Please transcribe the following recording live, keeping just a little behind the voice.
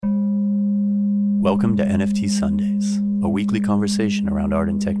Welcome to NFT Sundays, a weekly conversation around art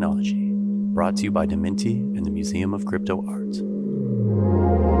and technology, brought to you by Dementi and the Museum of Crypto Art.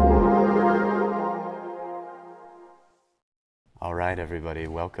 All right, everybody,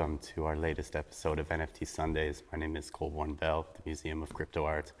 welcome to our latest episode of NFT Sundays. My name is Colborn, the Museum of Crypto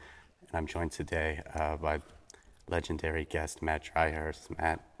Art, and I'm joined today by legendary guest Matt Dryhurst.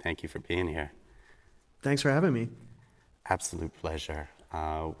 Matt, thank you for being here. Thanks for having me. Absolute pleasure.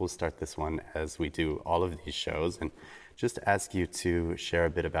 We'll start this one as we do all of these shows and just ask you to share a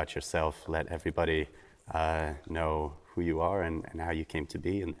bit about yourself, let everybody know who you are and how you came to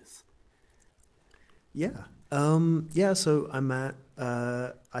be in this. So I'm Matt.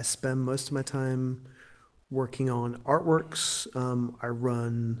 I spend most of my time working on artworks. I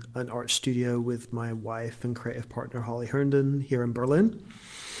run an art studio with my wife and creative partner Holly Herndon here in Berlin.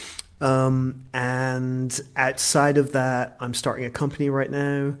 And outside of that, I'm starting a company right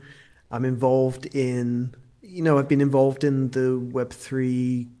now. I'm involved in, I've been involved in the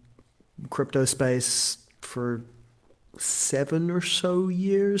Web3 crypto space for 7 or so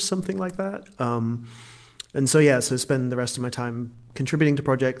years, something like that. So spend the rest of my time contributing to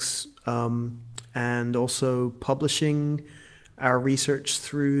projects, and also publishing our research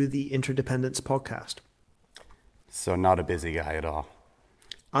through the Interdependence podcast. So not a busy guy at all.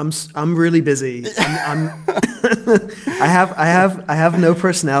 I'm really busy. I have no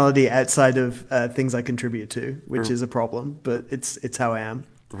personality outside of things I contribute to, which is a problem, but it's how I am.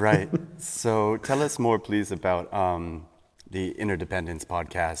 Right. So tell us more, please, about the Interdependence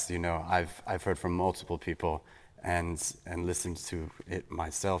podcast. I've heard from multiple people and listened to it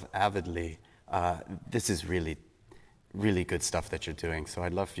myself avidly. This is really, really good stuff that you're doing. So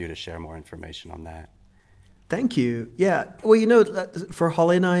I'd love for you to share more information on that. Thank you. Yeah. Well, for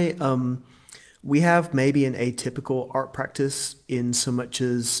Holly and I, we have maybe an atypical art practice in so much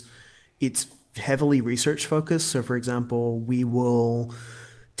as it's heavily research focused. So for example, we will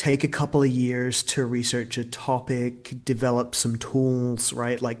take a couple of years to research a topic, develop some tools,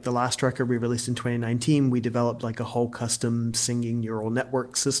 right? Like the last record we released in 2019, we developed like a whole custom singing neural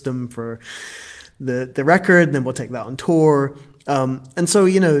network system for the record, and then we'll take that on tour.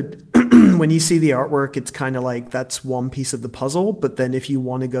 When you see the artwork, it's kind of like that's one piece of the puzzle. But then if you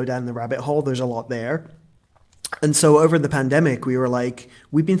want to go down the rabbit hole, there's a lot there. And so over the pandemic, we were like,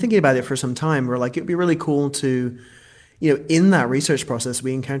 we've been thinking about it for some time. We're like, it'd be really cool to, in that research process,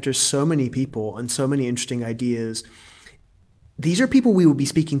 we encounter so many people and so many interesting ideas. These are people we will be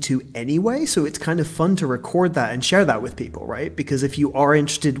speaking to anyway, so it's kind of fun to record that and share that with people, right? Because if you are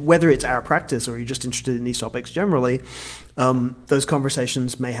interested, whether it's our practice or you're just interested in these topics generally, those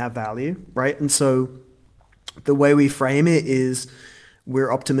conversations may have value, right? And so the way we frame it is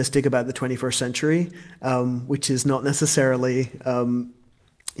we're optimistic about the 21st century, which is not necessarily,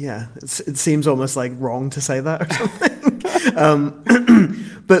 it seems almost like wrong to say that or something.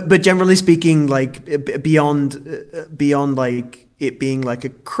 But generally speaking, like beyond like it being like a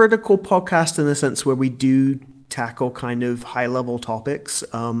critical podcast in the sense where we do tackle kind of high level topics.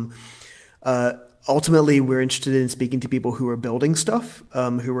 Ultimately, we're interested in speaking to people who are building stuff,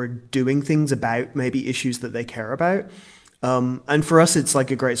 who are doing things about maybe issues that they care about. And for us, it's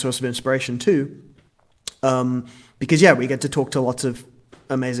like a great source of inspiration too, because we get to talk to lots of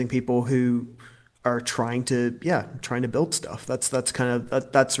amazing people who are trying to build stuff.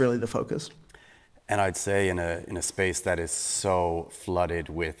 That's really the focus. And I'd say in a space that is so flooded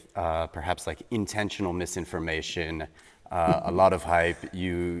with perhaps like intentional misinformation, a lot of hype,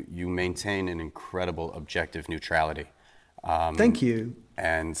 you maintain an incredible objective neutrality. Thank you.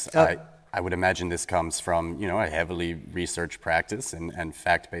 And I would imagine this comes from a heavily research practice and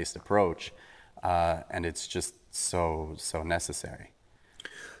fact-based approach, and it's just so necessary.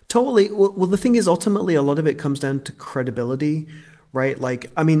 Totally. Well, the thing is, ultimately, a lot of it comes down to credibility, right?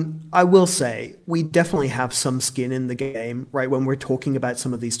 I will say we definitely have some skin in the game, right? When we're talking about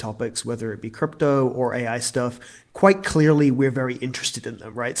some of these topics, whether it be crypto or AI stuff, quite clearly we're very interested in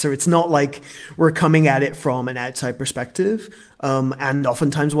them, right? So it's not like we're coming at it from an outside perspective. And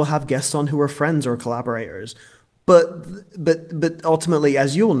oftentimes we'll have guests on who are friends or collaborators. But ultimately,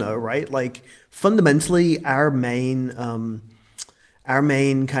 as you'll know, right? Like fundamentally, our main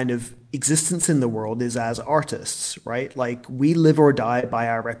kind of existence in the world is as artists, right? Like we live or die by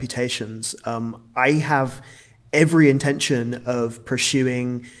our reputations. I have every intention of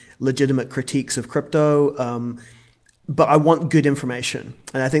pursuing legitimate critiques of crypto, but I want good information.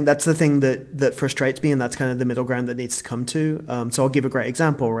 And I think that's the thing that frustrates me, and that's kind of the middle ground that needs to come to. So I'll give a great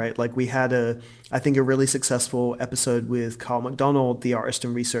example, right? Like we had I think a really successful episode with Carl McDonald, the artist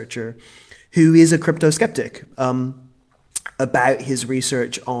and researcher, who is a crypto skeptic. About his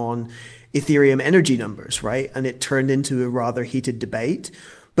research on Ethereum energy numbers, right? And it turned into a rather heated debate.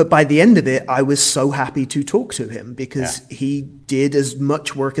 But by the end of it, I was so happy to talk to him because he did as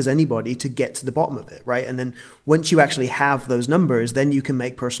much work as anybody to get to the bottom of it, right? And then once you actually have those numbers, then you can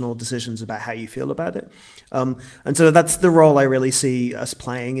make personal decisions about how you feel about it. And so that's the role I really see us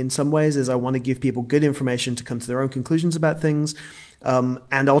playing in some ways, is I want to give people good information to come to their own conclusions about things.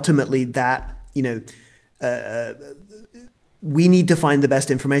 And ultimately that, we need to find the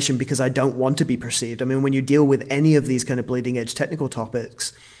best information because I don't want to be perceived. I mean, when you deal with any of these kind of bleeding edge technical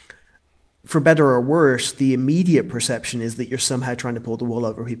topics, for better or worse, the immediate perception is that you're somehow trying to pull the wool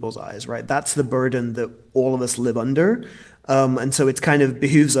over people's eyes, right? That's the burden that all of us live under. And so it's kind of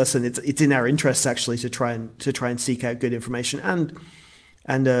behooves us, and it's in our interests actually to try and seek out good information and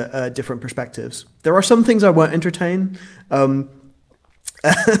different perspectives. There are some things I won't entertain. Go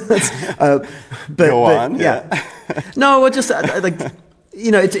on. Yeah. No, just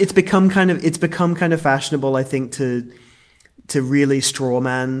it's become kind of fashionable, I think, to really straw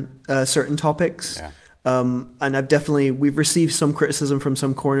man certain topics. Yeah. And we've received some criticism from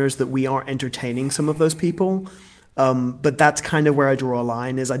some corners that we aren't entertaining some of those people. But that's kind of where I draw a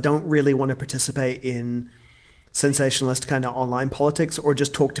line, is I don't really want to participate in sensationalist kind of online politics or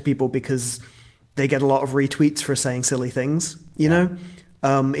just talk to people because they get a lot of retweets for saying silly things, you know?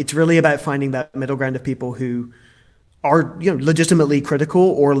 It's really about finding that middle ground of people who are, legitimately critical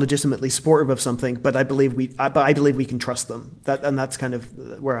or legitimately supportive of something, but I believe we can trust them. That's kind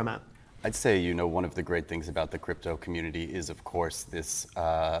of where I'm at. I'd say, one of the great things about the crypto community is, of course, this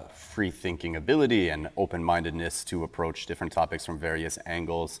free thinking ability and open-mindedness to approach different topics from various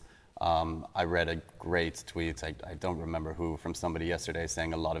angles. I read a great tweet, I don't remember who, from somebody yesterday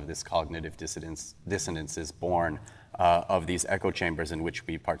saying a lot of this cognitive dissonance is born of these echo chambers in which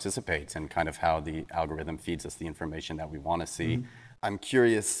we participate and kind of how the algorithm feeds us the information that we want to see. Mm-hmm. I'm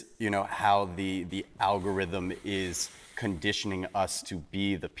curious, how the algorithm is conditioning us to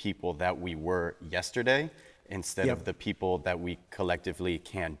be the people that we were yesterday instead of the people that we collectively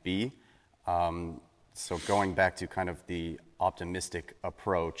can be. So going back to kind of the optimistic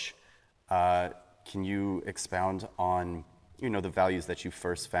approach, can you expound on, the values that you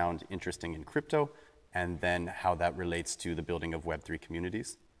first found interesting in crypto, and then how that relates to the building of Web3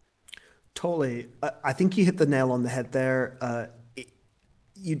 communities? Totally. I think you hit the nail on the head there.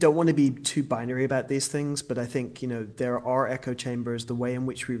 You don't want to be too binary about these things, but I think, there are echo chambers. The way in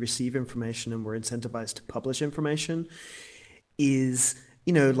which we receive information and we're incentivized to publish information is,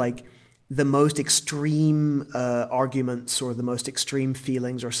 like the most extreme arguments or the most extreme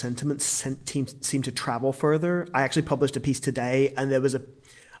feelings or sentiments seem to travel further. I actually published a piece today, and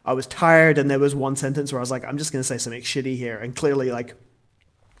I was tired, and there was one sentence where I was like, I'm just going to say something shitty here. And clearly,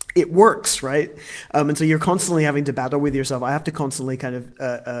 it works, right? And so you're constantly having to battle with yourself. I have to constantly kind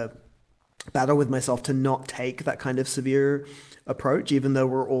of battle with myself to not take that kind of severe approach, even though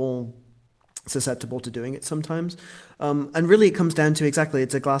we're all susceptible to doing it sometimes. And really it comes down to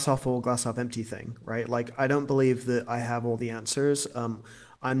it's a glass half full, glass half empty thing, right? I don't believe that I have all the answers.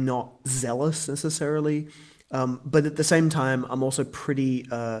 I'm not zealous necessarily. But at the same time, I'm also pretty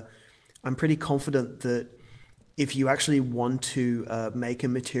confident that if you actually want to make a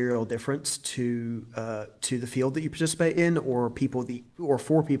material difference to the field that you participate in, or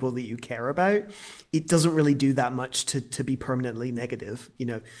for people that you care about, it doesn't really do that much to be permanently negative.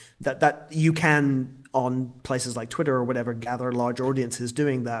 That you can, on places like Twitter or whatever, gather large audiences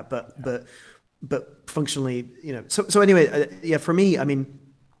doing that, but functionally, So anyway, for me, I mean,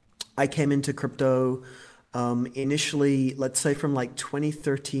 I came into crypto initially, let's say from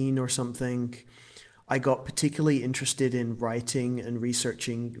 2013 or something. I got particularly interested in writing and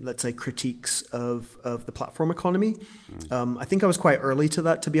researching, let's say, critiques of the platform economy. I think I was quite early to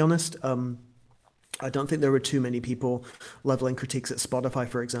that, to be honest. I don't think there were too many people leveling critiques at Spotify,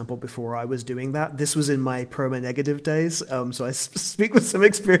 for example, before I was doing that. This was in my promo-negative days, so I speak with some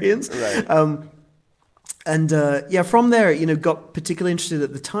experience. Right. From there, got particularly interested.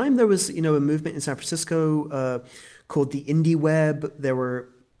 At the time, there was, a movement in San Francisco called the Indie Web. There were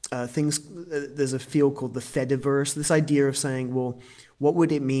there's a field called the Fediverse. This idea of saying, well, what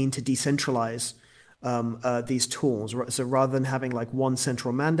would it mean to decentralize these tools? So rather than having one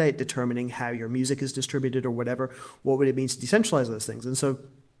central mandate determining how your music is distributed or whatever, what would it mean to decentralize those things? And so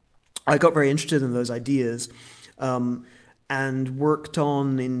I got very interested in those ideas. And worked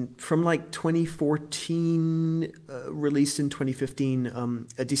on from 2014, released in 2015,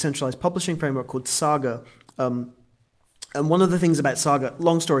 a decentralized publishing framework called Saga. And one of the things about Saga,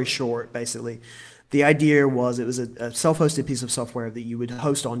 long story short, basically, the idea was it was a self-hosted piece of software that you would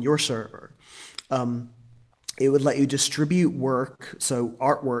host on your server. it would let you distribute work, so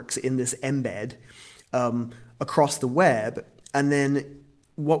artworks in this embed across the web. And then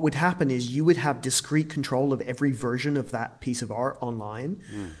what would happen is you would have discrete control of every version of that piece of art online.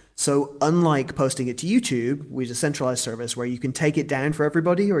 So unlike posting it to YouTube, which is a centralized service where you can take it down for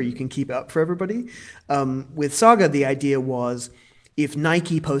everybody or you can keep it up for everybody, with Saga, the idea was if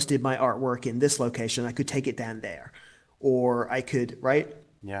Nike posted my artwork in this location, I could take it down there. Or I could, right?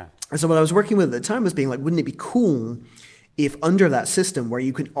 Yeah. And so what I was working with at the time was being like, wouldn't it be cool if under that system where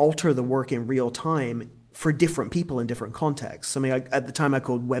you could alter the work in real time for different people in different contexts? I mean, at the time I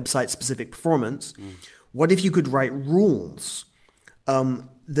called website-specific performance. What if you could write rules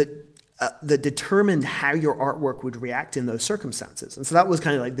that determined how your artwork would react in those circumstances? And so that was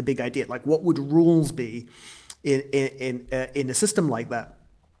kind of like the big idea, like what would rules be in a system like that?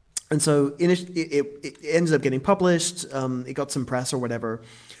 And so it ended up getting published. It got some press or whatever.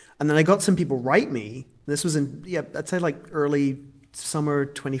 And then I got some people write me. This was I'd say like early summer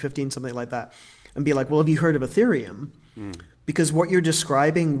 2015, something like that. And be like, well, have you heard of Ethereum? Because what you're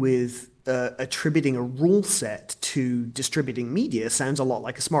describing with attributing a rule set to distributing media sounds a lot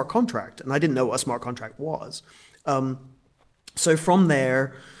like a smart contract. And I didn't know what a smart contract was. So from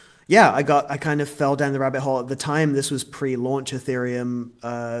there, I kind of fell down the rabbit hole. At the time, this was pre-launch Ethereum.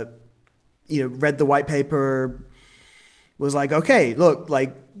 Read the white paper, was like, okay, look,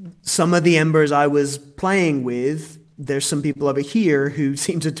 like some of the embers I was playing with, there's some people over here who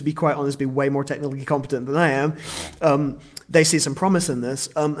seem to be quite honest, be way more technically competent than I am. They see some promise in this.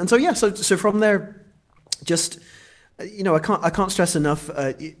 So from there, just, I can't stress enough,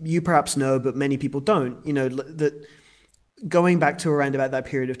 you perhaps know, but many people don't, that going back to around about that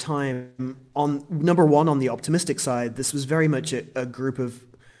period of time, on number one, on the optimistic side, this was very much a group of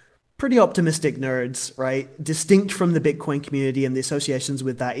pretty optimistic nerds, right? Distinct from the Bitcoin community and the associations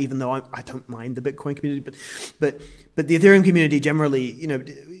with that, even though I don't mind the Bitcoin community, but the Ethereum community generally,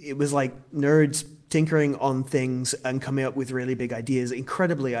 it was like nerds tinkering on things and coming up with really big ideas,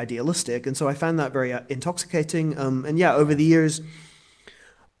 incredibly idealistic. And so I found that very intoxicating. Over the years,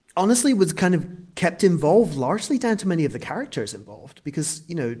 honestly, was kind of kept involved largely down to many of the characters involved. Because,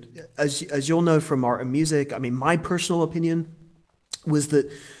 as you'll know from art and music, I mean, my personal opinion was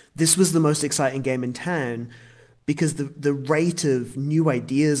that this was the most exciting game in town because the rate of new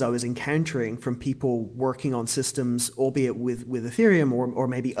ideas I was encountering from people working on systems, albeit with Ethereum or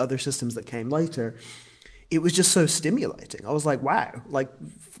maybe other systems that came later, it was just so stimulating. I was like, wow, like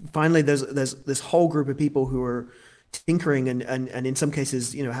finally there's this whole group of people who are tinkering and in some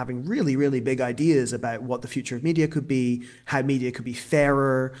cases, having really, really big ideas about what the future of media could be, how media could be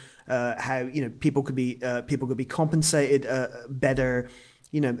fairer, how, people could be compensated better.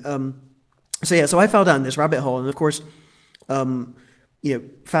 So I fell down this rabbit hole, and of course,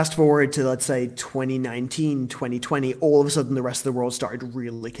 fast forward to, let's say, 2019, 2020, all of a sudden the rest of the world started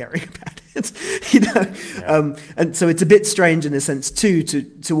really caring about it, and so it's a bit strange in a sense too,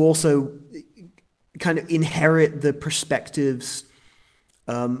 to also kind of inherit the perspectives,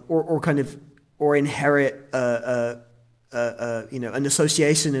 or inherit, an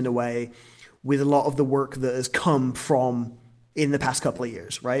association in a way with a lot of the work that has come from in the past couple of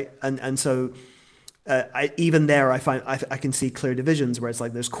years, right? And so even there, I find I can see clear divisions where it's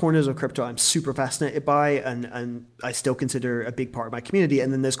like there's corners of crypto I'm super fascinated by, and I still consider a big part of my community,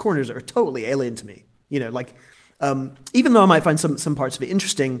 and then there's corners that are totally alien to me. Even though I might find some parts of it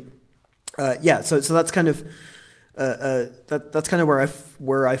interesting, So that's kind of that's kind of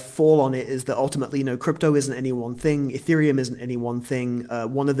where I fall on it, is that ultimately, crypto isn't any one thing. Ethereum isn't any one thing.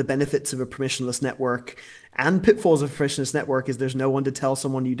 One of the benefits of a permissionless network and pitfalls of a permissionless network is there's no one to tell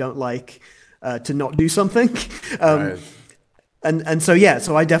someone you don't like to not do something. Right.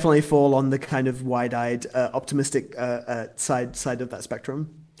 So I definitely fall on the kind of wide-eyed, optimistic side of that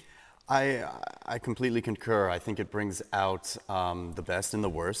spectrum. I completely concur. I think it brings out the best and the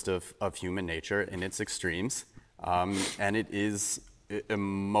worst of human nature in its extremes. And it is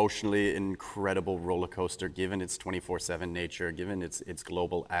emotionally incredible roller coaster, given its 24/7 nature, given its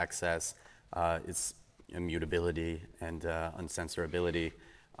global access, its immutability and uncensorability.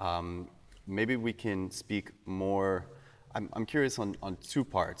 Maybe we can speak more. I'm curious on two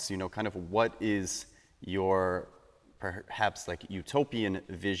parts. Kind of what is your perhaps like utopian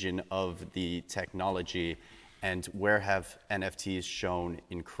vision of the technology, and where have NFTs shown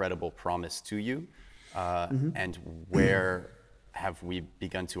incredible promise to you? And where have we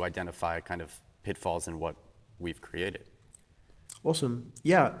begun to identify kind of pitfalls in what we've created? Awesome.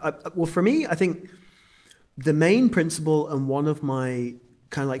 Yeah. Well, for me, I think the main principle and one of my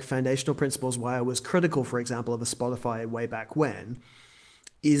kind of like foundational principles why I was critical, for example, of a Spotify way back when,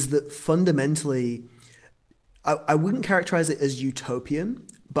 is that fundamentally I wouldn't characterize it as utopian,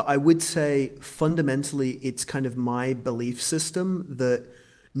 but I would say fundamentally it's kind of my belief system that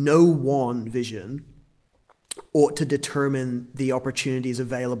no one vision ought to determine the opportunities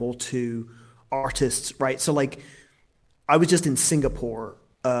available to artists, right? So like I was just in Singapore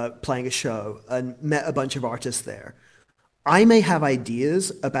playing a show and met a bunch of artists there. I may have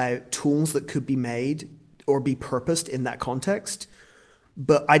ideas about tools that could be made or be purposed in that context,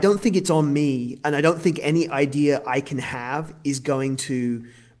 but I don't think it's on me, and I don't think any idea I can have is going to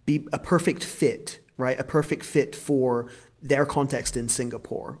be a perfect fit, right? A perfect fit for their context in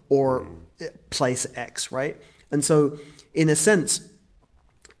Singapore or place X, right? And so, in a sense,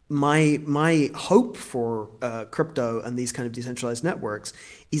 my hope for crypto and these kind of decentralized networks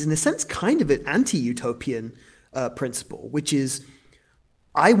is, in a sense, kind of an anti-utopian principle, which is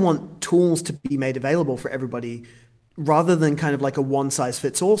I want tools to be made available for everybody rather than kind of like a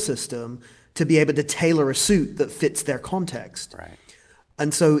one-size-fits-all system to be able to tailor a suit that fits their context. Right.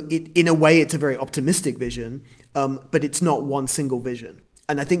 And so in a way, it's a very optimistic vision, but it's not one single vision.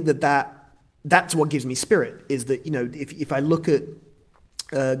 And I think that's what gives me spirit, is that, you know, if I look at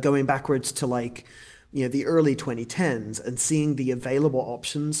going backwards to like, you know, the early 2010s and seeing the available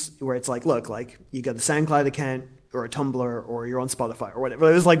options where it's like, look, like you got a SoundCloud account or a Tumblr or you're on Spotify or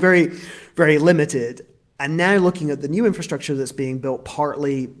whatever. It was like very, very limited. And now looking at the new infrastructure that's being built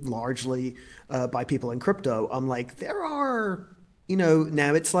partly, largely by people in crypto, I'm like, there are, you know,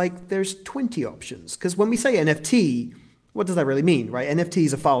 now it's like there's 20 options. Because when we say NFT, what does that really mean, right? NFT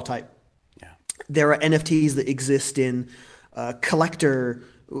is a file type. Yeah. There are NFTs that exist in collector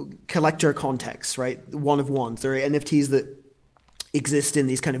contexts, right? One of ones. There are NFTs that exist in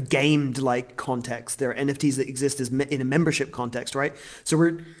these kind of gamed like contexts. There are NFTs that exist as in a membership context, right?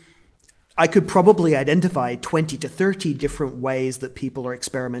 So I could probably identify 20 to 30 different ways that people are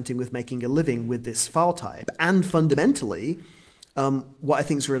experimenting with making a living with this file type. And fundamentally, what I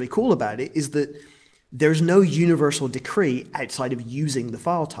think is really cool about it is that there's no universal decree outside of using the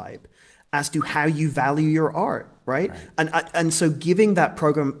file type as to how you value your art, right? And so giving that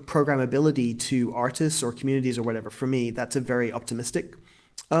programmability to artists or communities or whatever, for me, that's a very optimistic.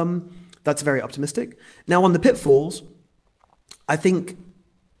 That's very optimistic. Now on the pitfalls, I think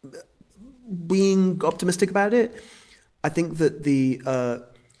being optimistic about it, I think that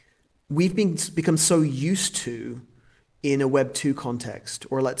we've become so used to in a Web 2 context,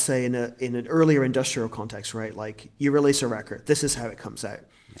 or let's say in an earlier industrial context, right? Like you release a record, this is how it comes out.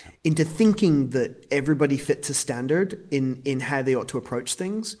 Yeah. Into thinking that everybody fits a standard in how they ought to approach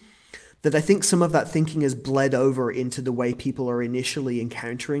things, that I think some of that thinking has bled over into the way people are initially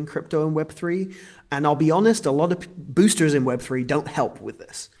encountering crypto and Web3. And I'll be honest, a lot of boosters in Web3 don't help with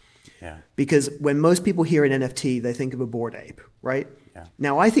this. Yeah. Because when most people hear an NFT, they think of a Bored Ape, right? Yeah.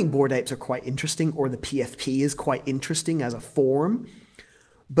 Now, I think Bored Apes are quite interesting, or the PFP is quite interesting as a form.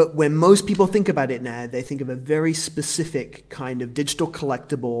 But when most people think about it now, they think of a very specific kind of digital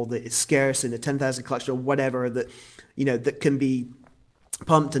collectible that is scarce in a 10,000 collection or whatever that, you know, that can be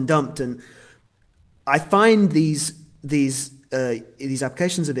pumped and dumped. And I find these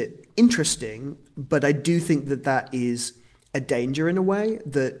applications of it interesting, but I do think that is a danger in a way,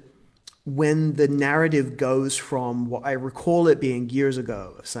 that when the narrative goes from what I recall it being years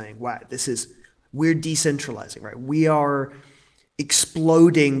ago of saying, wow, we're decentralizing, right? We are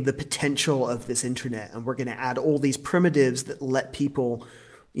exploding the potential of this internet, and we're going to add all these primitives that let people,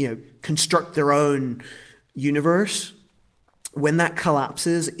 you know, construct their own universe. When that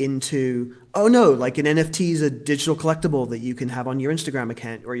collapses into, oh no, like an NFT is a digital collectible that you can have on your Instagram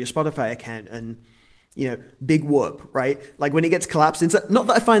account or your Spotify account, and, you know, big whoop, right? Like when it gets collapsed into, not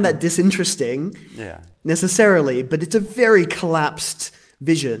that I find that disinteresting necessarily, but it's a very collapsed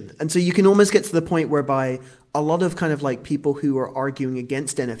vision. And so you can almost get to the point whereby a lot of kind of like people who are arguing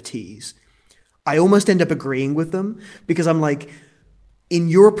against NFTs, I almost end up agreeing with them, because I'm like, in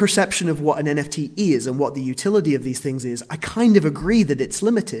your perception of what an NFT is and what the utility of these things is, I kind of agree that it's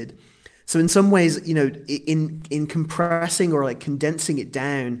limited. So in some ways, you know, in compressing or like condensing it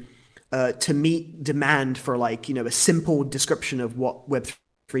down to meet demand for like, you know, a simple description of what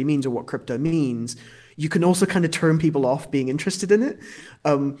Web3 means or what crypto means, you can also kind of turn people off being interested in it.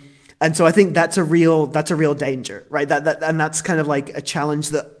 And so I think that's a real danger, right? And that's kind of like a challenge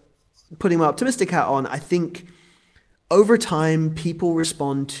that, putting my optimistic hat on, I think over time people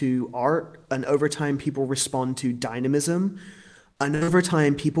respond to art, and over time people respond to dynamism, and over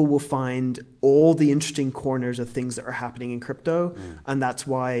time people will find all the interesting corners of things that are happening in crypto, and that's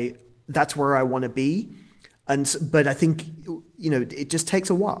where I want to be. But I think, you know, it just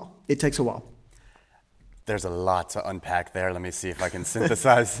takes a while. It takes a while. There's a lot to unpack there. Let me see if I can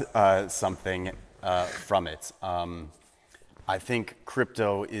synthesize something. from it. I think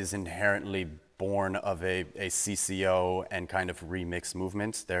crypto is inherently born of a CCO and kind of remix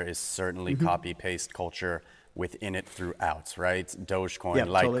movement. There is certainly copy-paste culture within it throughout, right? Dogecoin, Yeah,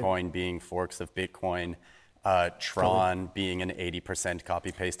 totally. Litecoin being forks of Bitcoin, Tron being an 80%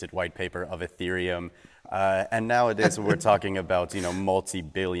 copy-pasted white paper of Ethereum. And nowadays we're talking about,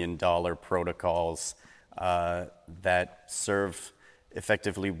 multi-billion-dollar protocols that serve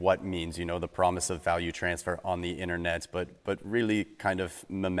effectively what means, the promise of value transfer on the internet, but really kind of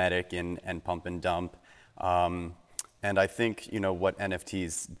mimetic and pump and dump. And I think, what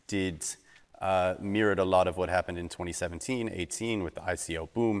NFTs did mirrored a lot of what happened in 2017, 18 with the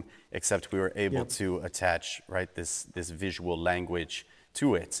ICO boom, except we were able to attach, right, this visual language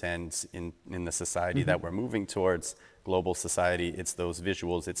to it. And in the society that we're moving towards, global society, it's those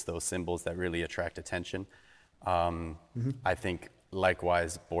visuals, it's those symbols that really attract attention. I think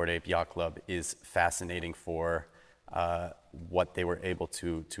likewise, Bored Ape Yacht Club is fascinating for what they were able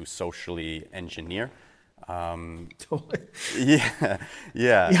to socially engineer. Totally. Yeah.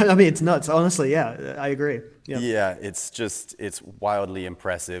 Yeah, I mean, it's nuts. Honestly, yeah, I agree. Yeah, it's wildly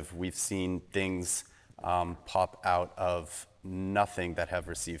impressive. We've seen things pop out of nothing that have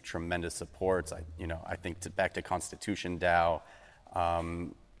received tremendous support. I think back to Constitution DAO,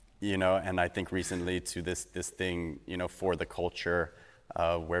 and I think recently to this thing, for the culture,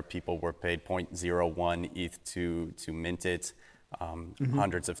 where people were paid 0.01 ETH to mint it,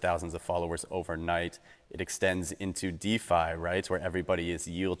 hundreds of thousands of followers overnight. It extends into DeFi, right, where everybody is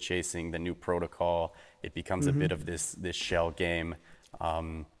yield chasing the new protocol. It becomes a bit of this shell game,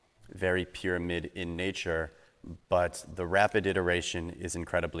 very pyramid in nature, but the rapid iteration is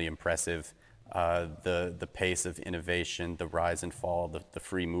incredibly impressive. The pace of innovation, the rise and fall, the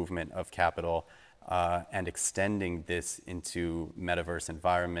free movement of capital, and extending this into metaverse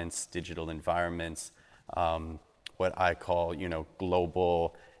environments, digital environments, what I call,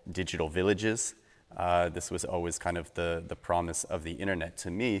 global digital villages. This was always kind of the promise of the internet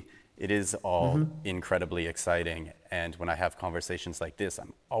to me. It is all incredibly exciting. And when I have conversations like this,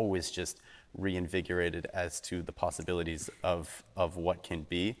 I'm always just reinvigorated as to the possibilities of what can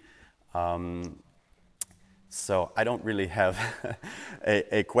be. So I don't really have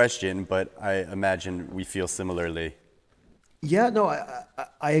a question, but I imagine we feel similarly. Yeah, no,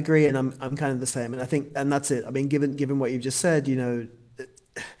 I agree, and I'm kind of the same, and I think, and that's it. I mean, given what you've just said,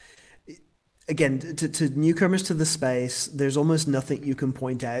 again, to newcomers to the space, there's almost nothing you can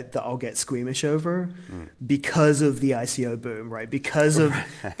point out that I'll get squeamish over because of the ICO boom, right? Because of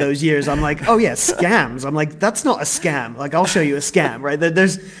those years, I'm like, oh yeah, scams. I'm like, that's not a scam. Like, I'll show you a scam, right?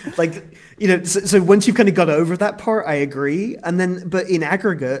 There's like, so once you've kind of got over that part, I agree. And then, but in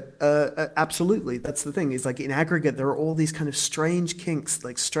aggregate, absolutely, that's the thing. Is like in aggregate, there are all these kind of strange kinks,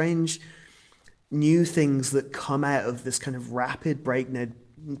 like strange new things that come out of this kind of rapid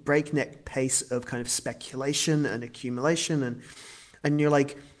breakneck pace of kind of speculation and accumulation, and you're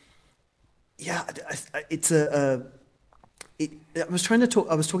like, yeah, it's I was talking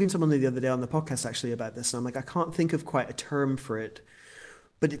to someone the other day on the podcast actually about this, and I'm like, I can't think of quite a term for it,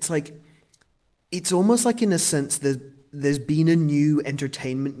 but it's like, it's almost like in a sense there's been a new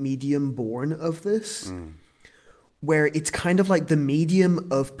entertainment medium born of this, where it's kind of like the medium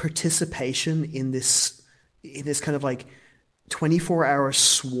of participation in this kind of like 24-hour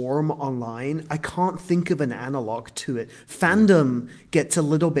swarm online. I can't think of an analog to it. Fandom gets a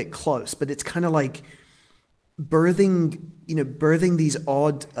little bit close, but it's kind of like birthing these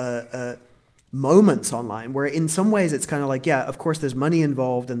odd moments online, where in some ways it's kind of like, yeah, of course there's money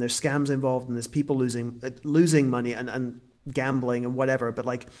involved and there's scams involved and there's people losing money and gambling and whatever, but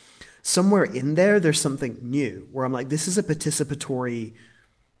like somewhere in there's something new where I'm like, this is a participatory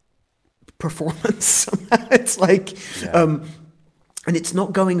performance. It's like, and it's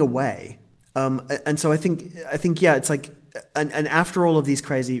not going away. And so I think, yeah, it's like, and after all of these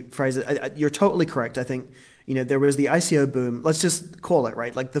crazy phrases, you're totally correct. I think, there was the ICO boom, let's just call it,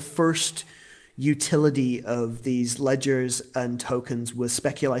 right? Like the first utility of these ledgers and tokens was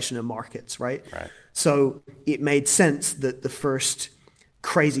speculation in markets, right? So it made sense that the first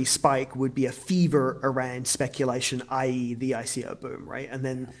crazy spike would be a fever around speculation, i.e. the ICO boom, right? And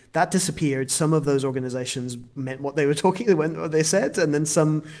then that disappeared. Some of those organizations meant what they were what they said, and then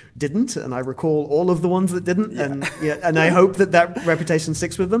some didn't. And I recall all of the ones that didn't. And I hope that reputation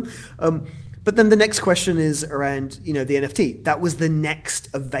sticks with them. But then the next question is around, the NFT. That was the next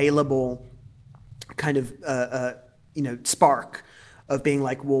available kind of, spark of being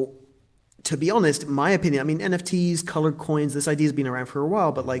like, well, to be honest, my opinion, I mean, NFTs, colored coins, this idea has been around for a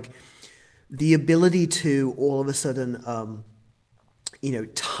while, but like the ability to all of a sudden,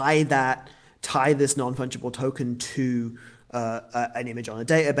 tie that tie this non-fungible token to an image on a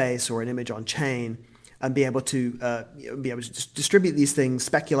database or an image on chain, and be able to just distribute these things,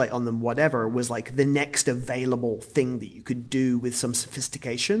 speculate on them, whatever, was like the next available thing that you could do with some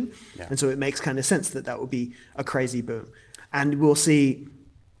sophistication. Yeah. And so it makes kind of sense that that would be a crazy boom. And we'll see,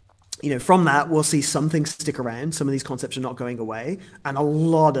 from that, we'll see some things stick around. Some of these concepts are not going away, and a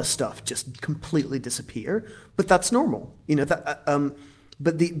lot of stuff just completely disappear. But that's normal,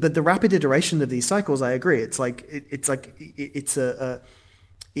 But the rapid iteration of these cycles, I agree.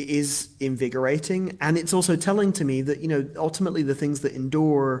 It is invigorating, and it's also telling to me that ultimately the things that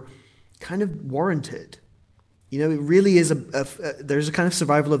endure kind of warranted. It really is there's a kind of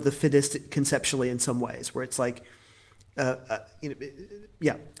survival of the fittest conceptually in some ways, where it's like,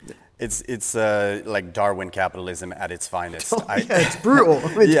 yeah. It's like Darwin capitalism at its finest. It's brutal.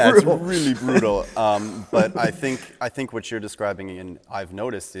 It's really brutal. But I think what you're describing, and I've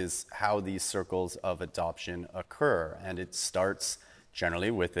noticed, is how these circles of adoption occur, and it starts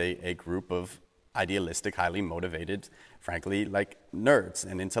generally with a group of idealistic, highly motivated, frankly, like nerds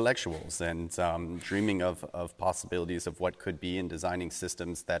and intellectuals, and dreaming of possibilities of what could be, and designing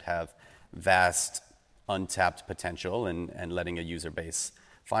systems that have vast untapped potential, and letting a user base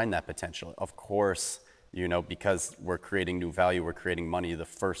find that potential. Of course, because we're creating new value, we're creating money, the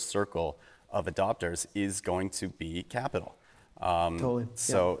first circle of adopters is going to be capital. Totally.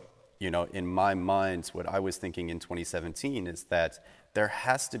 So, in my mind, what I was thinking in 2017 is that there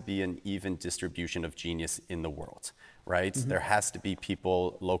has to be an even distribution of genius in the world, right? Mm-hmm. There has to be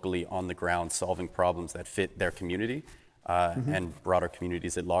people locally on the ground solving problems that fit their community, and broader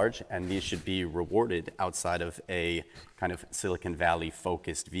communities at large, and these should be rewarded outside of a kind of Silicon Valley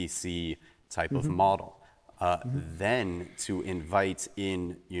focused VC type of model. Then to invite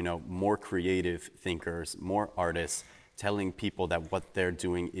in, more creative thinkers, more artists, telling people that what they're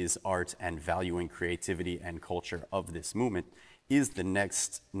doing is art, and valuing creativity and culture of this movement is the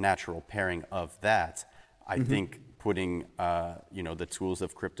next natural pairing of that. I think putting the tools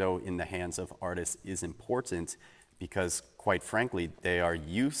of crypto in the hands of artists is important, because quite frankly, they are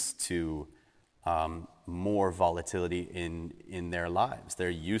used to more volatility in their lives. They're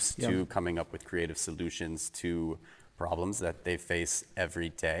used to coming up with creative solutions to problems that they face every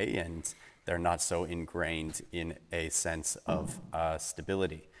day, and they're not so ingrained in a sense of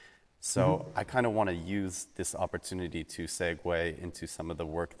stability. So I kind of want to use this opportunity to segue into some of the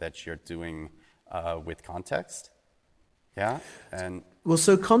work that you're doing with Context. Yeah, and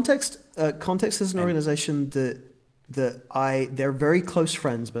so Context is an organization that they're very close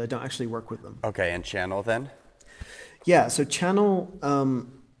friends, but I don't actually work with them. Okay, and Channel then? Yeah, so Channel's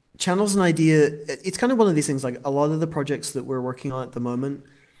an idea. It's kind of one of these things, like a lot of the projects that we're working on at the moment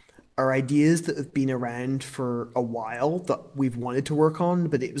are ideas that have been around for a while that we've wanted to work on,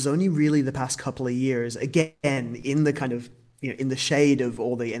 but it was only really the past couple of years, again, in the kind of, in the shade of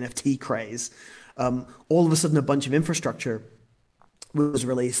all the NFT craze, all of a sudden a bunch of infrastructure was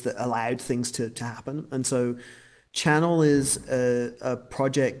released that allowed things to happen. And so Channel is a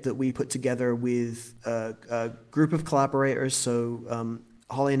project that we put together with a group of collaborators. So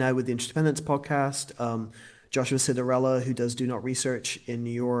Holly and I with the Interdependence podcast, Joshua Citarella, who does Do Not Research in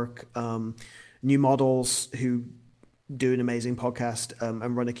New York, New Models, who do an amazing podcast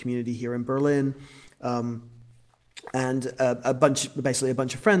and run a community here in Berlin, and basically a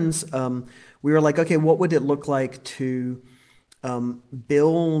bunch of friends. We were like, okay, what would it look like to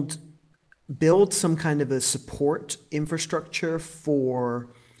build some kind of a support infrastructure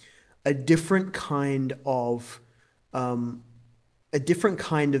for a different kind of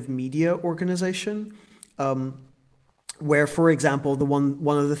media organization, where, for example,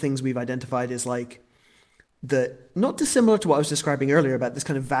 one of the things we've identified is like not dissimilar to what I was describing earlier about this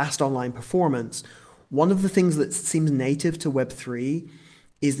kind of vast online performance. One of the things that seems native to Web3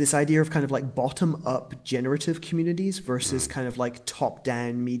 is this idea of kind of like bottom-up generative communities versus kind of like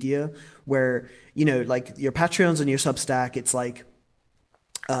top-down media, where, like your Patreons and your Substack, it's like,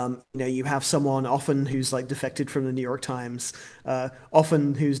 you have someone often who's like defected from the New York Times,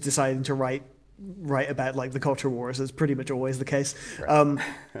 often who's deciding to write about like the culture wars, is pretty much always the case. Right.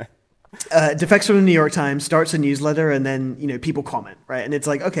 Defects from the New York Times, starts a newsletter, and then people comment, right? And it's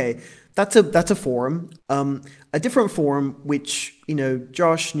like, okay, that's a forum. A different forum, which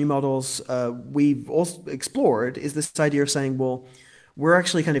Josh, New Models, we've also explored, is this idea of saying, well, we're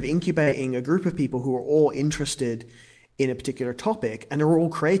actually kind of incubating a group of people who are all interested in a particular topic and are all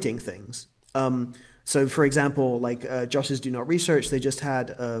creating things. So, for example, like Josh's Do Not Research, they just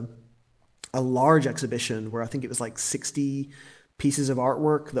had a large exhibition where I think it was like 60 pieces of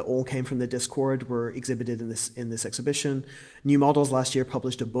artwork that all came from the Discord were exhibited in this exhibition. New Models last year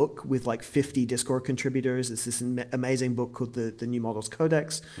published a book with like 50 Discord contributors. It's this amazing book called the New Models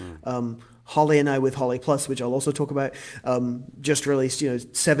Codex. Holly and I with Holly Plus, which I'll also talk about, just released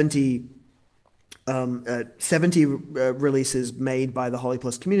 70 releases made by the Holly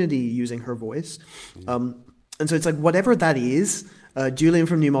Plus community using her voice. And so it's like whatever that is, Julian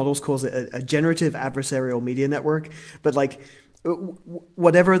from New Models calls it a generative adversarial media network, but like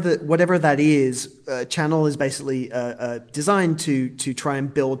whatever that is, Channel is basically designed to try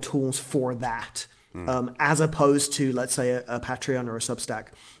and build tools for that, as opposed to, let's say, a Patreon or a Substack.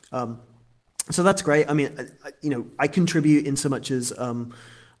 So that's great. I mean, I contribute in so much as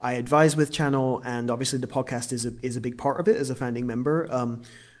I advise with Channel, and obviously the podcast is a big part of it as a founding member.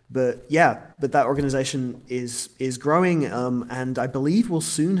 But that organization is growing, and I believe we'll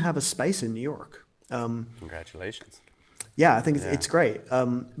soon have a space in New York. Congratulations. Yeah, I think it's great.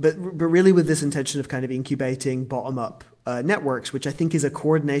 But really with this intention of kind of incubating bottom-up networks, which I think is a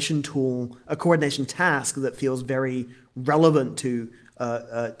coordination tool, a coordination task that feels very relevant to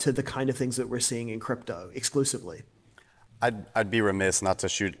the kind of things that we're seeing in crypto exclusively. I'd be remiss not to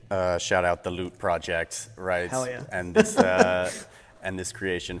shout out the Loot project, right? Hell yeah. And this and this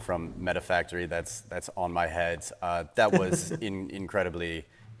creation from MetaFactory that's on my head. That was incredibly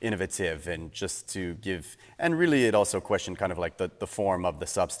innovative, and just to give, and really it also questioned kind of like the form of the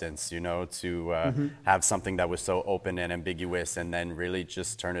substance, to have something that was so open and ambiguous, and then really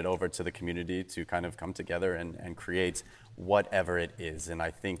just turn it over to the community to kind of come together and create whatever it is. And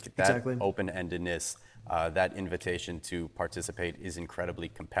I think that open-endedness, that invitation to participate is incredibly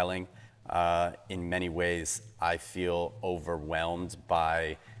compelling. In many ways, I feel overwhelmed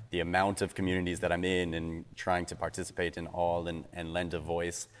by the amount of communities that I'm in and trying to participate in all and lend a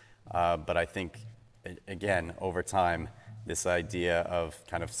voice. But I think, again, over time, this idea of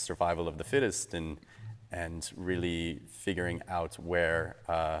kind of survival of the fittest and really figuring out where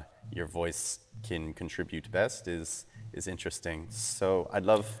your voice can contribute best is interesting. So I'd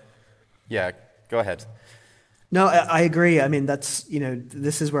love, go ahead. No, I agree. I mean, that's,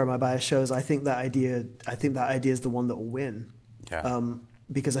 this is where my bias shows. I think that idea is the one that will win. Yeah.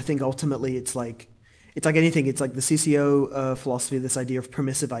 Because I think ultimately it's like anything. It's like the CCO philosophy, this idea of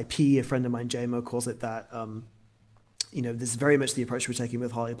permissive IP. A friend of mine, JMO, calls it that. This is very much the approach we're taking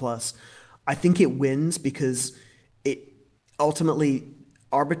with Holly Plus. I think it wins because it ultimately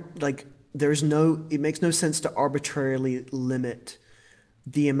it makes no sense to arbitrarily limit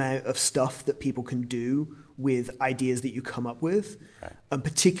the amount of stuff that people can do with ideas that you come up with, and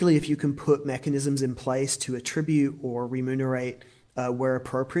particularly if you can put mechanisms in place to attribute or remunerate where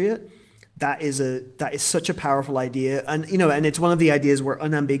appropriate. That is such a powerful idea, and it's one of the ideas where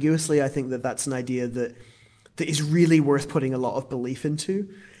unambiguously I think that's an idea that is really worth putting a lot of belief into.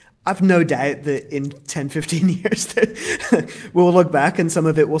 I've no doubt that in 10, 15 years that we'll look back and some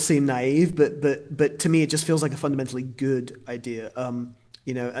of it will seem naive, but to me it just feels like a fundamentally good idea.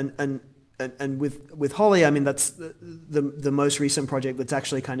 And with Holly, I mean, that's the most recent project that's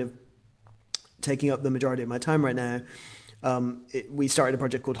actually kind of taking up the majority of my time right now. We started a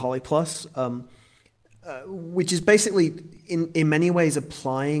project called Holly Plus, which is basically in many ways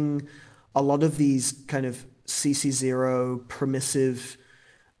applying a lot of these kind of CC0 permissive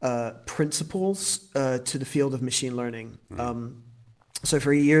principles to the field of machine learning. So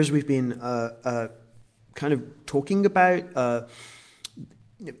for years we've been kind of talking about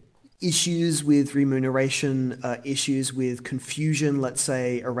issues with remuneration, issues with confusion, let's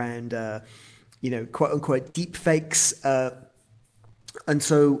say, around, quote unquote, deep fakes. And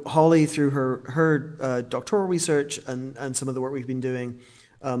so Holly, through her doctoral research and some of the work we've been doing,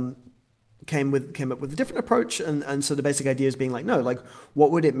 came up with a different approach. And so the basic idea is being like, no, like, what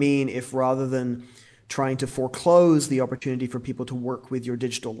would it mean if rather than trying to foreclose the opportunity for people to work with your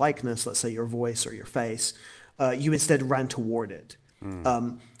digital likeness, let's say your voice or your face, you instead ran toward it.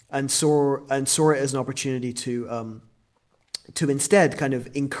 And saw it as an opportunity to instead kind of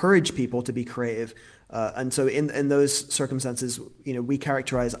encourage people to be creative. And so in those circumstances, we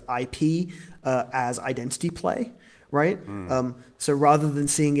characterize IP as identity play, right? So rather than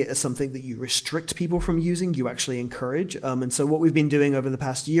seeing it as something that you restrict people from using, you actually encourage. And so what we've been doing over the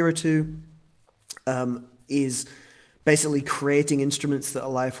past year or two is basically creating instruments that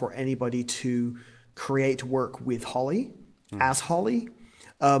allow for anybody to create work with Holly, as Holly.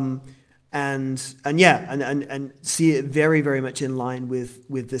 And see it very, very much in line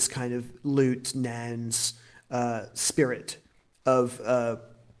with this kind of Loot nouns spirit of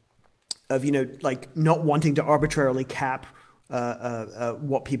like not wanting to arbitrarily cap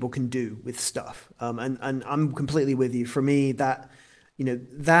what people can do with stuff. And I'm completely with you. For me, that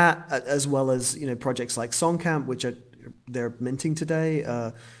as well as projects like Songcamp, which they're minting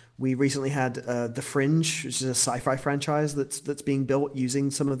today. We recently had The Fringe, which is a sci-fi franchise that's being built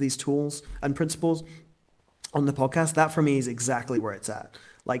using some of these tools and principles on the podcast. That for me is exactly where it's at.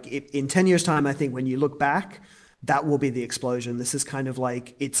 Like in 10 years time, I think when you look back, that will be the explosion. This is kind of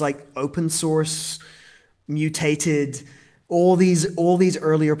like, it's like open source, mutated, all these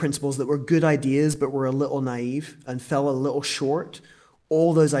earlier principles that were good ideas, but were a little naive and fell a little short.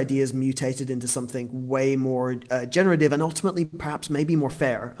 All those ideas mutated into something way more generative and ultimately perhaps maybe more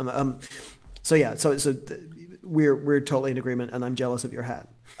fair. So we're totally in agreement, and I'm jealous of your hat.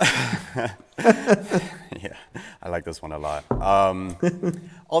 Yeah, I like this one a lot.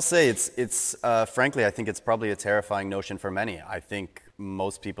 I'll say it's frankly, I think it's probably a terrifying notion for many. I think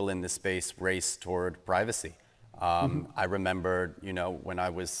most people in this space race toward privacy. I remember, when I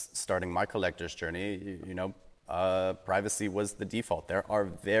was starting my collector's journey, privacy was the default. There are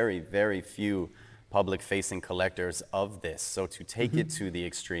very, very few public-facing collectors of this. So to take it to the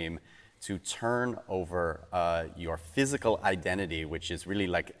extreme, to turn over your physical identity, which is really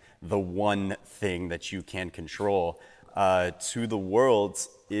like the one thing that you can control, to the world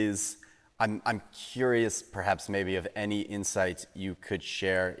is, I'm curious perhaps maybe of any insight you could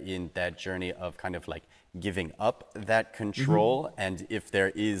share in that journey of kind of like giving up that control, and if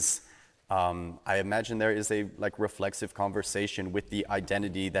there is, I imagine there is a like reflexive conversation with the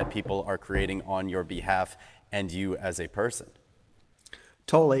identity that people are creating on your behalf and you as a person.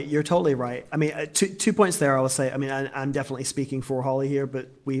 Totally, you're totally right. I mean, 2 points there. I will say. I mean, I'm definitely speaking for Holly here, but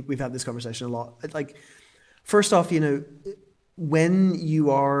we've had this conversation a lot. Like, first off, when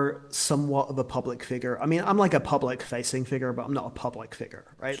you are somewhat of a public figure. I mean, I'm like a public-facing figure, but I'm not a public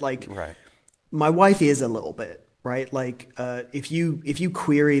figure, right? Like, right. My wife is a little bit, right? Like, if you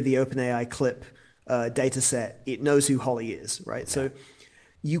query the OpenAI clip data set, it knows who Holly is, right? Yeah. So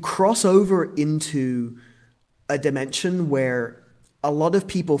you cross over into a dimension where a lot of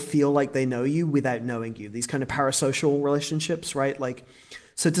people feel like they know you without knowing you. These kind of parasocial relationships, right? Like,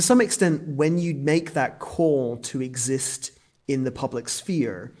 so to some extent, when you make that call to exist in the public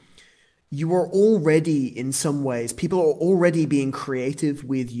sphere, you are already, in some ways, people are already being creative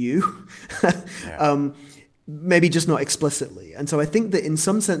with you, maybe just not explicitly. And so I think that in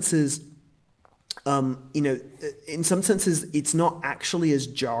some senses, it's not actually as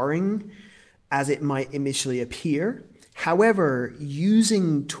jarring as it might initially appear. However,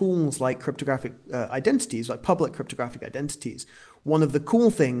 using tools like cryptographic identities, like public cryptographic identities, one of the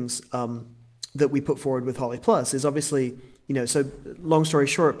cool things that we put forward with Holly Plus is obviously, so long story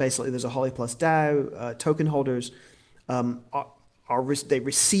short, basically there's a Holly Plus DAO, token holders they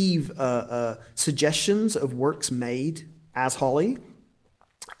receive suggestions of works made as Holly,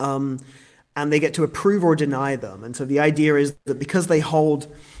 and they get to approve or deny them. And so the idea is that because they hold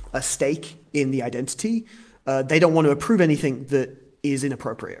a stake in the identity, they don't want to approve anything that is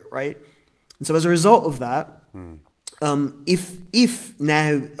inappropriate, right? And so as a result of that, if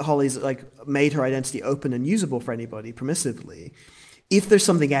now Holly's like made her identity open and usable for anybody permissively, if there's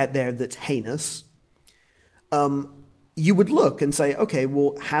something out there that's heinous, you would look and say, okay,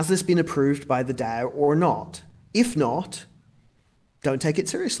 well, has this been approved by the DAO or not? If not, don't take it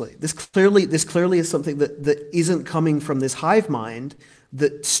seriously. This clearly is something that isn't coming from this hive mind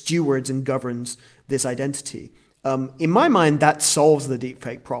that stewards and governs this identity. In my mind, that solves the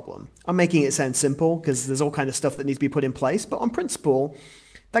deepfake problem. I'm making it sound simple because there's all kind of stuff that needs to be put in place, but on principle,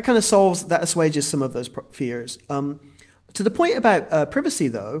 that kind of assuages some of those fears. To the point about privacy,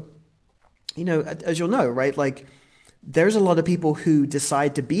 though, as you'll know, right, like there's a lot of people who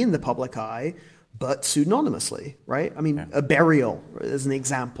decide to be in the public eye, but pseudonymously, right? I mean, a burial as an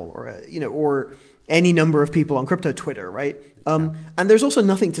example, or any number of people on crypto Twitter, right? And there's also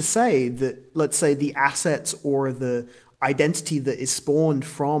nothing to say that, let's say, the assets or the identity that is spawned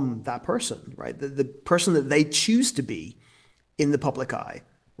from that person, right? The person that they choose to be in the public eye,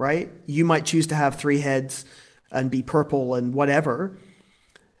 right? You might choose to have 3 heads and be purple and whatever.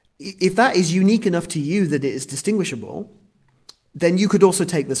 If that is unique enough to you that it is distinguishable, then you could also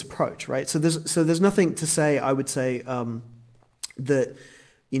take this approach, right? So there's nothing to say, I would say, that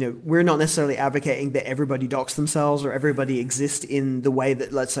we're not necessarily advocating that everybody dox themselves or everybody exists in the way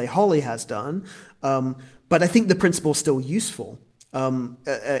that, let's say, Holly has done. But I think the principle is still useful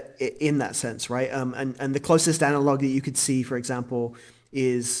in that sense, right? And the closest analog that you could see, for example,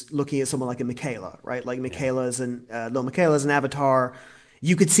 is looking at someone like a Michaela, right? Like Michaela's Lil Michaela's an avatar.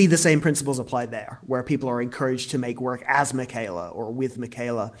 You could see the same principles apply there, where people are encouraged to make work as Michaela or with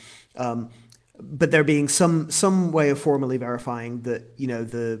Michaela. but there being some way of formally verifying that, you know,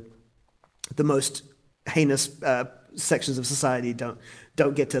 the most heinous sections of society don't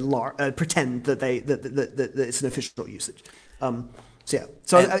get to pretend that that it's an official usage. So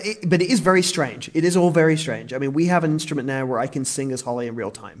yeah, but it is very strange. It is all very strange. I mean, we have an instrument now where I can sing as Holly in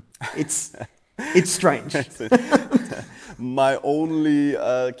real time. It's strange. My only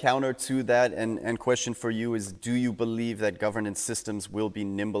counter to that and question for you is, do you believe that governance systems will be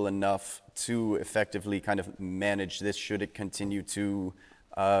nimble enough to effectively kind of manage this should it continue to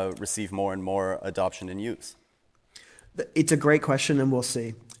receive more and more adoption and use? It's a great question, and we'll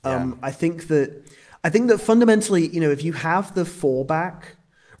see. Yeah. I think that fundamentally, you know, if you have the fallback,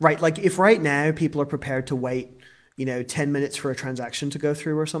 right, like if right now people are prepared to wait, you know, 10 minutes for a transaction to go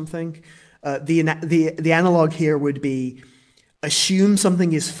through or something, the analog here would be assume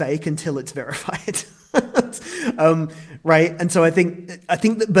something is fake until it's verified. Right, and so I think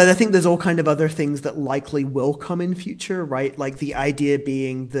there's all kind of other things that likely will come in future, right? Like the idea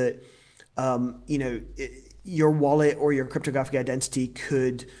being that, you know, your wallet or your cryptographic identity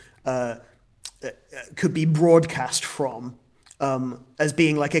could be broadcast from as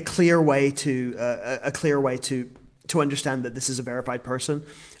being like a clear way to understand that this is a verified person.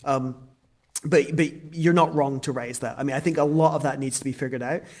 But you're not wrong to raise that. I mean, I think a lot of that needs to be figured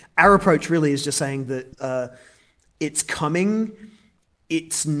out. Our approach really is just saying that it's coming.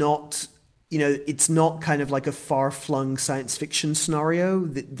 It's not, you know, it's not kind of like a far-flung science fiction scenario.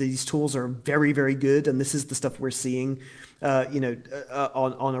 These tools are very, very good, and this is the stuff we're seeing. You know,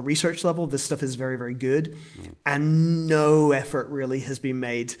 on a research level, this stuff is very, very good, and no effort really has been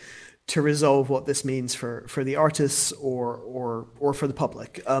made to resolve what this means for the artists or for the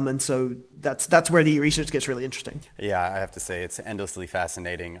public. And so that's where the research gets really interesting. Yeah, I have to say it's endlessly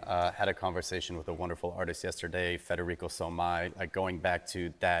fascinating. Had a conversation with a wonderful artist yesterday, Federico Somai, going back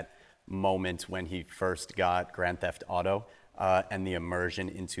to that moment when he first got Grand Theft Auto and the immersion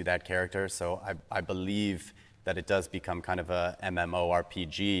into that character. So I believe that it does become kind of a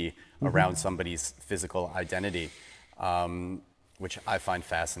MMORPG around somebody's physical identity. Which I find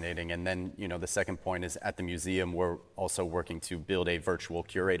fascinating. And then, you know, the second point is at the museum, we're also working to build a virtual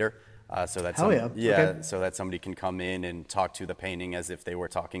curator. So that so that somebody can come in and talk to the painting as if they were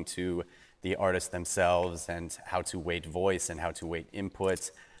talking to the artist themselves, and how to weight voice and how to weight input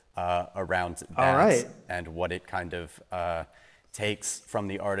around that, and what it kind of takes from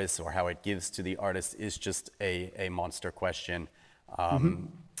the artist or how it gives to the artist is just a monster question.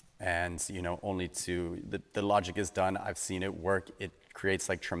 And, you know, only the logic is done. I've seen it work. It creates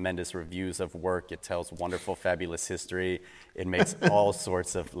like tremendous reviews of work. It tells wonderful, fabulous history. It makes all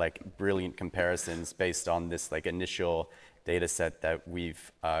sorts of like brilliant comparisons based on this like initial data set that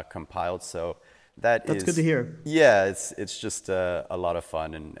we've compiled. So that's good to hear. Yeah, it's just a lot of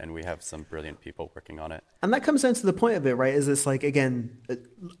fun, and we have some brilliant people working on it. And that comes down to the point of it, right? Is this like, again,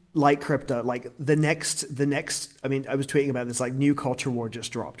 like crypto, like the next, I mean, I was tweeting about this, like new culture war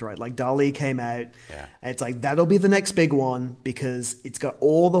just dropped, right? Like DALL-E came out, and it's like, that'll be the next big one because it's got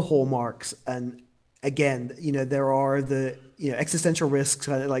all the hallmarks. And again, you know, there are the, you know, existential risks,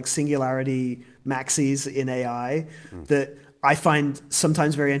 like singularity maxis in AI that I find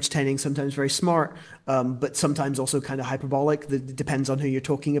sometimes very entertaining, sometimes very smart, but sometimes also kind of hyperbolic. That depends on who you're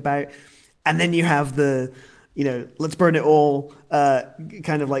talking about. And then you have the, you know, let's burn it all,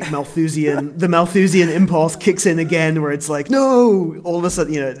 kind of like Malthusian. The Malthusian impulse kicks in again, where it's like, no, all of a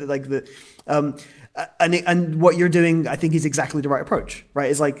sudden, you know, like the, and what you're doing, I think, is exactly the right approach,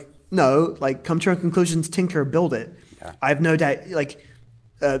 right? It's like, no, like come to your own conclusions, tinker, build it. Yeah. I have no doubt, like.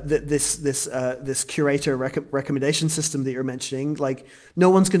 This curator recommendation system that you're mentioning, like no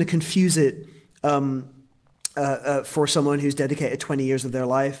one's going to confuse it for someone who's dedicated 20 years of their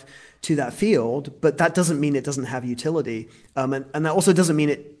life to that field, but that doesn't mean it doesn't have utility, and that also doesn't mean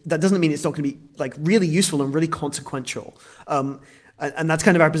it's not going to be like really useful and really consequential. And that's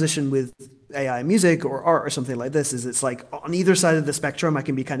kind of our position with AI music or art or something like this, is it's like on either side of the spectrum, I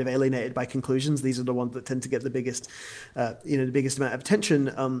can be kind of alienated by conclusions. These are the ones that tend to get the biggest amount of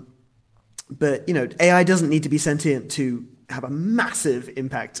attention. But, you know, AI doesn't need to be sentient to have a massive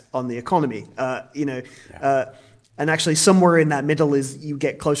impact on the economy, and actually somewhere in that middle is you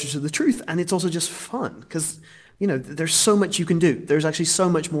get closer to the truth, and it's also just fun because, you know, there's so much you can do. There's actually so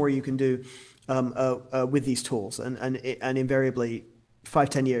much more you can do with these tools, and invariably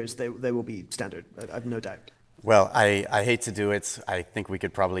 5-10 years they will be standard. I have no doubt. Well, I hate to do it. I think we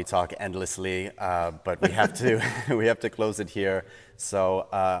could probably talk endlessly, but we have to close it here. So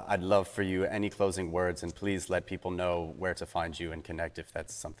I'd love for you any closing words, and please let people know where to find you and connect if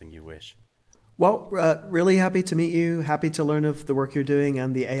that's something you wish. Well, really happy to meet you. Happy to learn of the work you're doing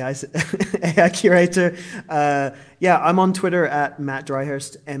and the AI AI curator. Yeah, I'm on Twitter at Matt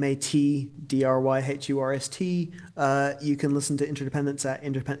Dryhurst, MATDRYHURST. You can listen to Interdependence at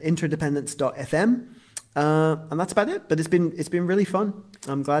interdependence.fm. And that's about it. But it's been really fun.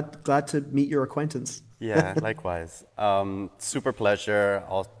 I'm glad to meet your acquaintance. Yeah, likewise. Super pleasure.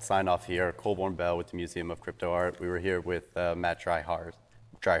 I'll sign off here. Colborn Bell with the Museum of Crypto Art. We were here with Matt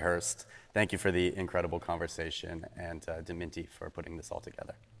Dryhurst. Thank you for the incredible conversation, and Deminti for putting this all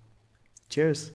together. Cheers.